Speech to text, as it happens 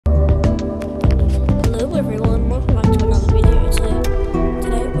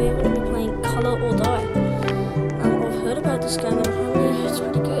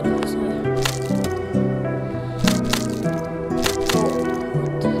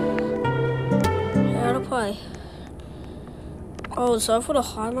Oh, so I've got to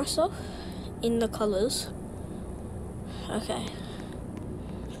hide myself in the colours. Okay.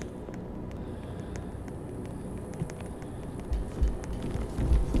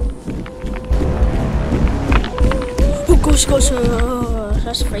 Oh gosh,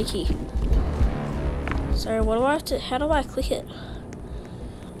 that's freaky. So what do I have to, how do I click it?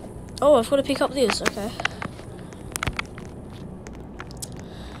 Oh, I've got to pick up this, okay.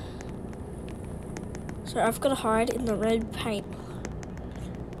 So I've got to hide in the red paint.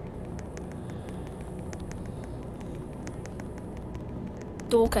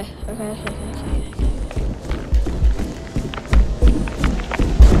 Okay.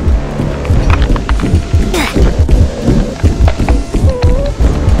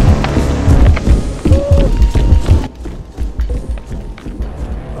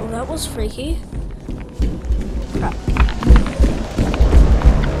 Oh, that was freaky. Crap.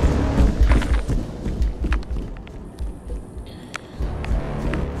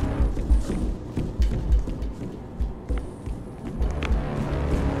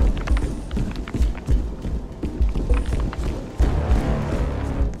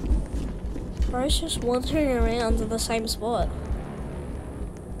 Bro's just wandering around in the same spot.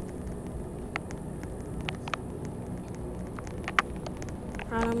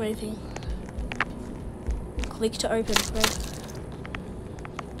 Right, I'm moving. Click to open. Red.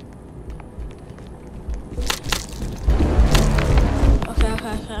 Okay,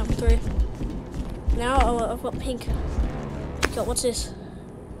 I'm through. Now I've got pink. What's this?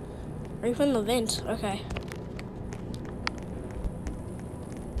 Open the vent. Okay.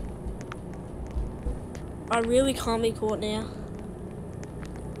 I really can't be caught now.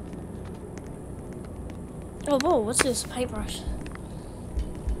 Oh, whoa, what's this? Paintbrush.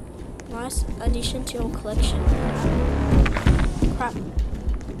 Nice addition to your collection. Crap.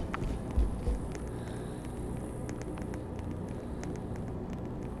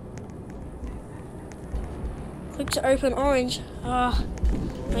 Click to open orange.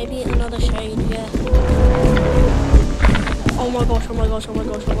 Maybe another shade, yeah. Oh my gosh. Oh my gosh. Oh my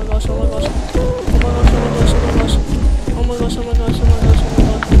gosh. Oh my gosh. Oh my gosh. Oh my gosh. Oh my gosh. Oh my gosh. Oh my gosh. Oh my gosh.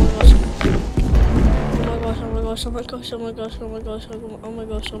 Oh my gosh. Oh my gosh. Oh my gosh. Oh my gosh. Oh my gosh. Oh my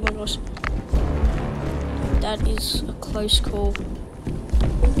gosh. Oh my gosh. That is a close call.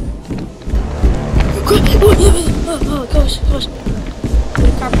 Oh gosh.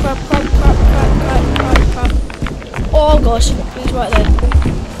 Crap. Oh gosh. He's right there.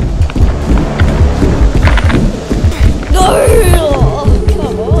 No! Oh,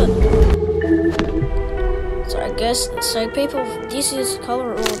 come on. So I guess, people, this is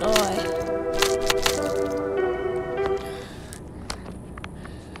colour or die.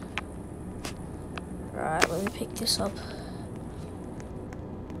 Right, let me pick this up.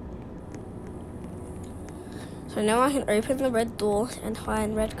 So now I can open the red door and hide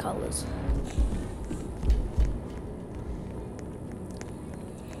in red colours.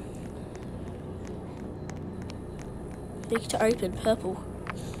 Pick to open, purple.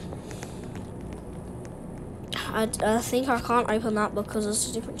 I think I can't open that because it's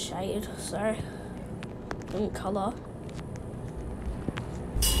a different shade, so different colour.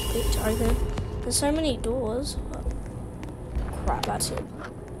 Pick to open. There's so many doors. Crap, that's him.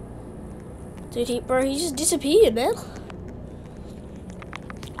 Dude, bro, he just disappeared, man.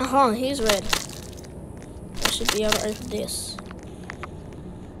 Here's red. I should be able to open this.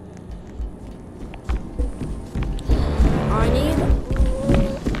 I need...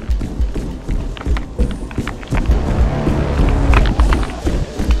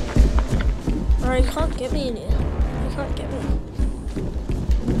 Bro, he can't get me in here. He can't get me.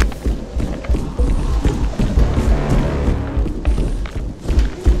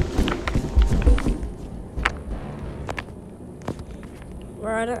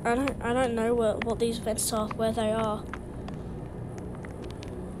 Bro, I don't know what these vents are, where they are.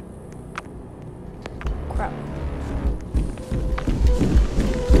 Crap.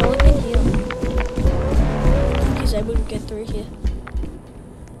 No one in here. I think he's able to get through here.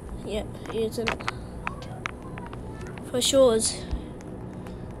 Yep, he isn't. For sure.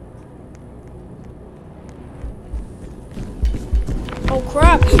 Oh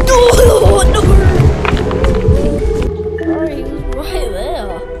crap! No! No! Bro, he was right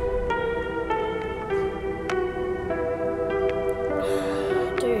there.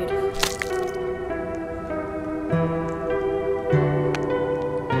 Dude.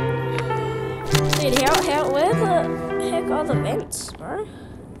 Dude, where the heck are the vents, bro?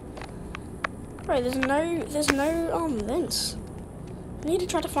 Bro, there's no vents. I need to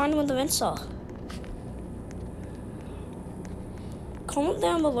try to find where the vents are. Comment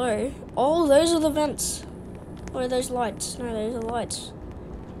down below. Oh, those are the vents. What are those lights? No, those are lights.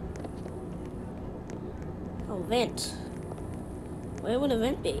 Oh, vent. Where would a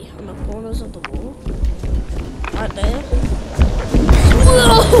vent be? On the corners of the wall? Right there.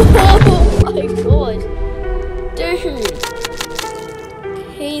 Oh my god! Dude!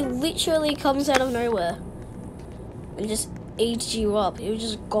 He literally comes out of nowhere and just eats you up. He would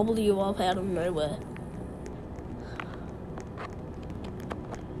just gobble you up out of nowhere.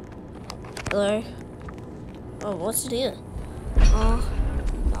 Hello? Oh, what's it here? Oh,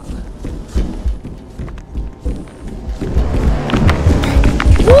 no.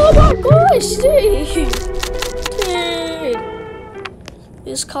 Oh my gosh, dude! Dude!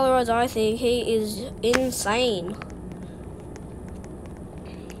 This Colour, I think he is insane.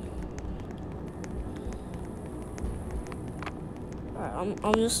 Alright,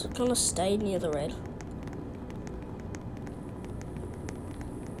 I'm just gonna stay near the red.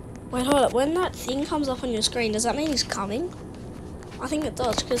 Wait, hold up. When that thing comes up on your screen, does that mean he's coming? I think it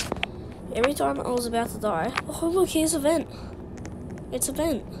does, because every time I was about to die... Oh, look, here's a vent. It's a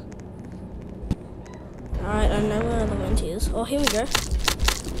vent. Alright, I know where the vent is. Oh, here we go.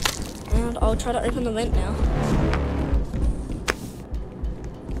 And I'll try to open the vent now.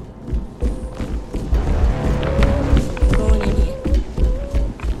 Going in here.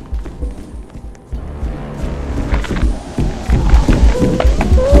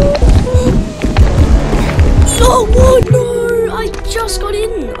 Oh no! I just got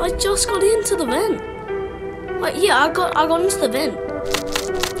in. I just got into the vent. Like, yeah, I got into the vent.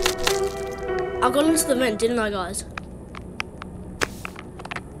 I got into the vent, didn't I, guys?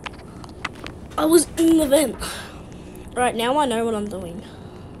 I was in the vent. Right, now I know what I'm doing.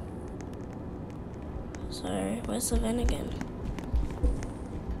 So, where's the vent again?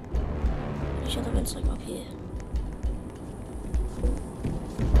 Pretty sure the vent's like up here.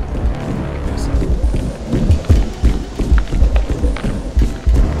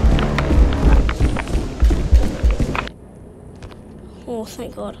 Oh,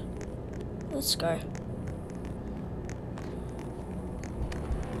 thank God. Let's go.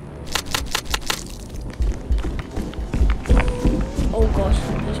 Oh gosh,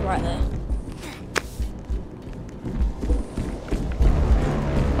 he's right there.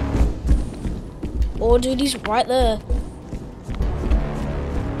 Oh dude, he's right there.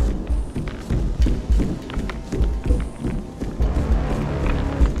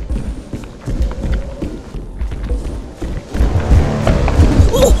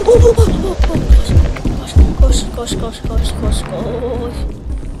 Gosh.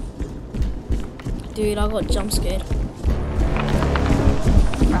 Dude, I got jump scared.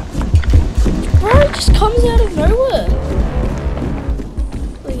 Crap. Bro, it just comes out of nowhere.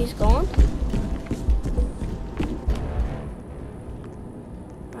 Look, he's gone.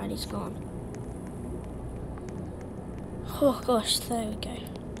 Right, he's gone. Oh gosh, there we go.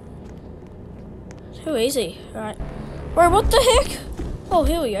 Too easy. Right. Bro, what the heck? Oh,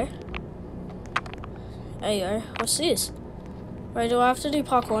 here we go. There you go. What's this? Bro, do I have to do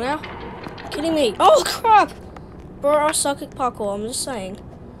parkour now? Kidding me? Oh crap! Bro, I suck at parkour, I'm just saying.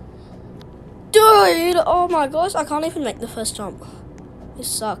 Dude! Oh my gosh, I can't even make the first jump. This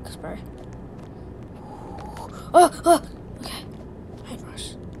sucks, bro. Oh! Okay.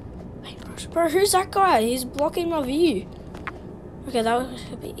 Paintbrush. Bro, who's that guy? He's blocking my view. Okay, that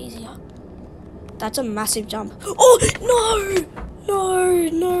should be easier. That's a massive jump. Oh! No!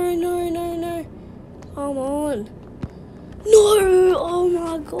 Come on. No! Oh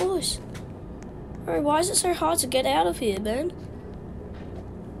my gosh. Bro, why is it so hard to get out of here, man?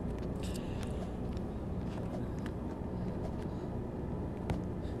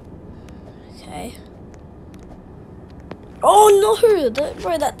 Okay. Oh no!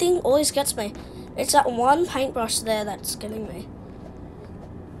 Bro, that thing always gets me. It's that one paintbrush there that's getting me.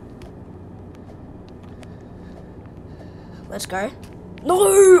 Let's go. No!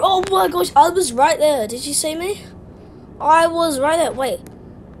 Oh my gosh, I was right there. Did you see me? I was right there. Wait.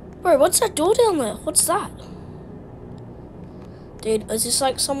 Bro, what's that door down there? What's that? Dude, is this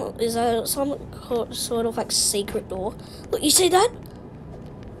like is that some sort of like secret door? Look, you see that?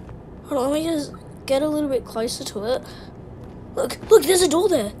 Hold on, let me just get a little bit closer to it. Look, there's a door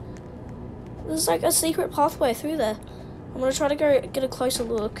there. There's like a secret pathway through there. I'm gonna try to go get a closer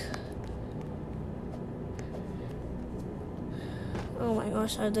look. Oh my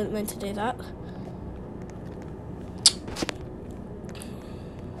gosh, I didn't mean to do that.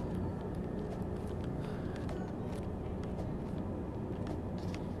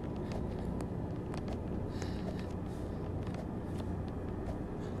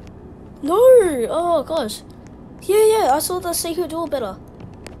 No! Oh gosh. Yeah, I saw the secret door better.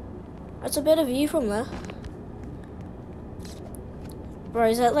 That's a better view from there. Bro,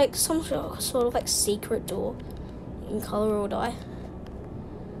 is that like some sort of like secret door in Colour or Die?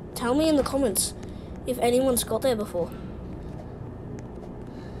 Tell me in the comments if anyone's got there before.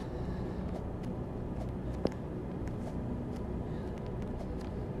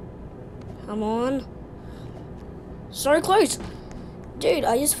 Come on. So close. Dude,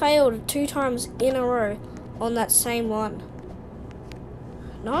 I just failed 2 times in a row on that same one.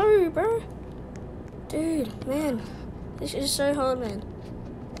 No, bro. Dude, man. This is so hard, man.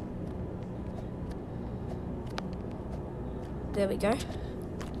 There we go.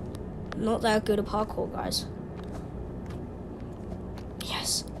 Not that good at parkour, guys.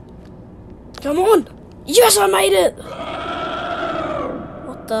 Yes. Come on! Yes, I made it!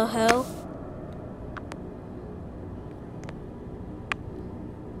 What the hell?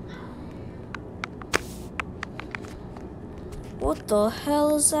 What the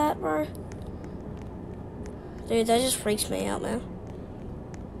hell is that, bro? Dude, that just freaks me out, man.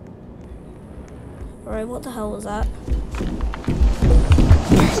 Bro, what the hell was that?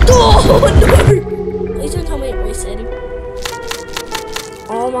 Oh, no! Please don't tell me it reset.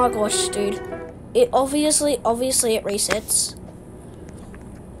 Oh my gosh, dude. It obviously it resets.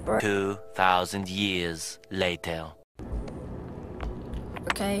 Bro. 2,000 years later.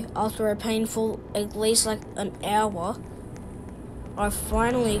 Okay, after a painful, at least like an hour, I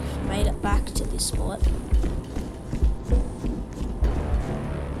finally made it back to this spot.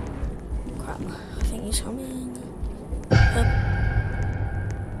 Crap, I think he's coming.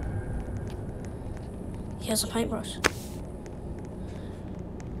 He has a paintbrush.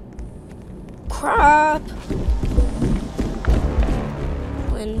 Crap!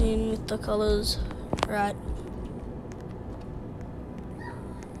 Blend in with the colours. Right.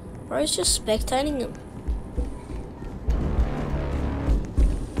 Bro's just spectating him.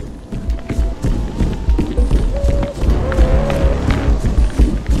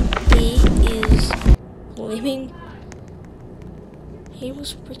 He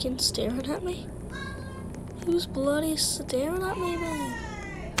was freaking staring at me. He was bloody staring at me, man.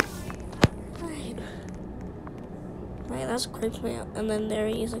 Mate, that's creeped me out. And then there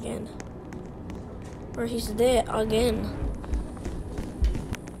he is again. Or he's there again.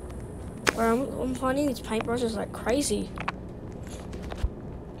 Bro, I'm finding these paintbrushes like crazy.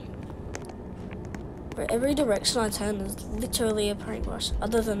 But every direction I turn is literally a paintbrush.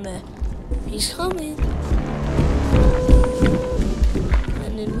 Other than there. He's coming.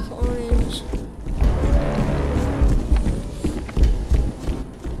 And in with orange.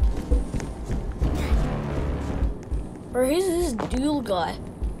 Bro, who's this Deal guy?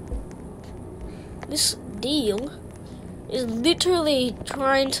 This Deal is literally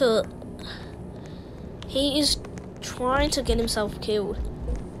trying to... He is trying to get himself killed.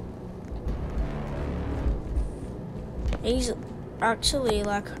 He's actually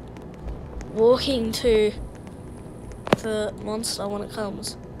like walking to the monster when it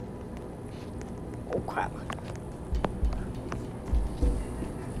comes. Oh crap.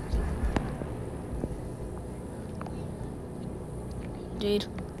 Dude.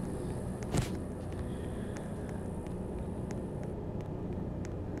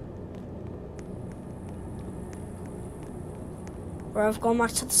 Bro, I've gone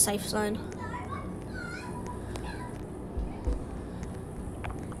back to the safe zone.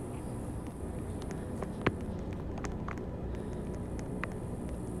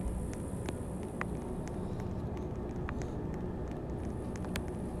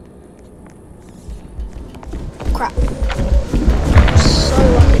 Crap.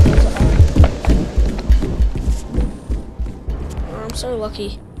 I'm so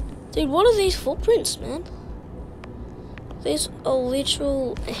lucky. Dude, what are these footprints, man? These are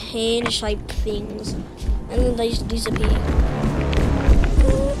literal hand-shaped things. And then they just disappear.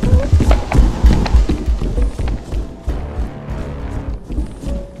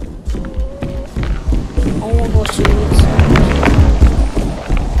 Oh my gosh, dude.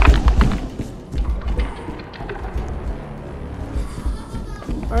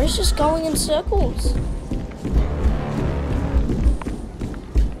 Bro, it's just going in circles.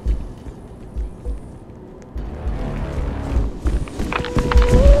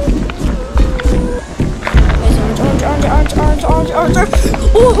 Orange.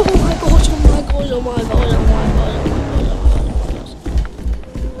 Oh my gosh, oh my gosh, oh my gosh, oh my gosh, oh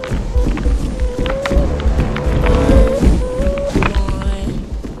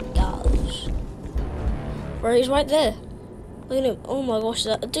my gosh. Bro, he's right there. Look at him. Oh my gosh,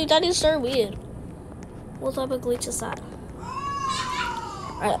 dude, that is so weird. What type of glitch is that?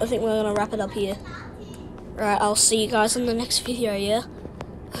 Alright, I think we're gonna wrap it up here. Alright, I'll see you guys in the next video, yeah?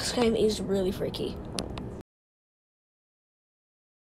 This game is really freaky.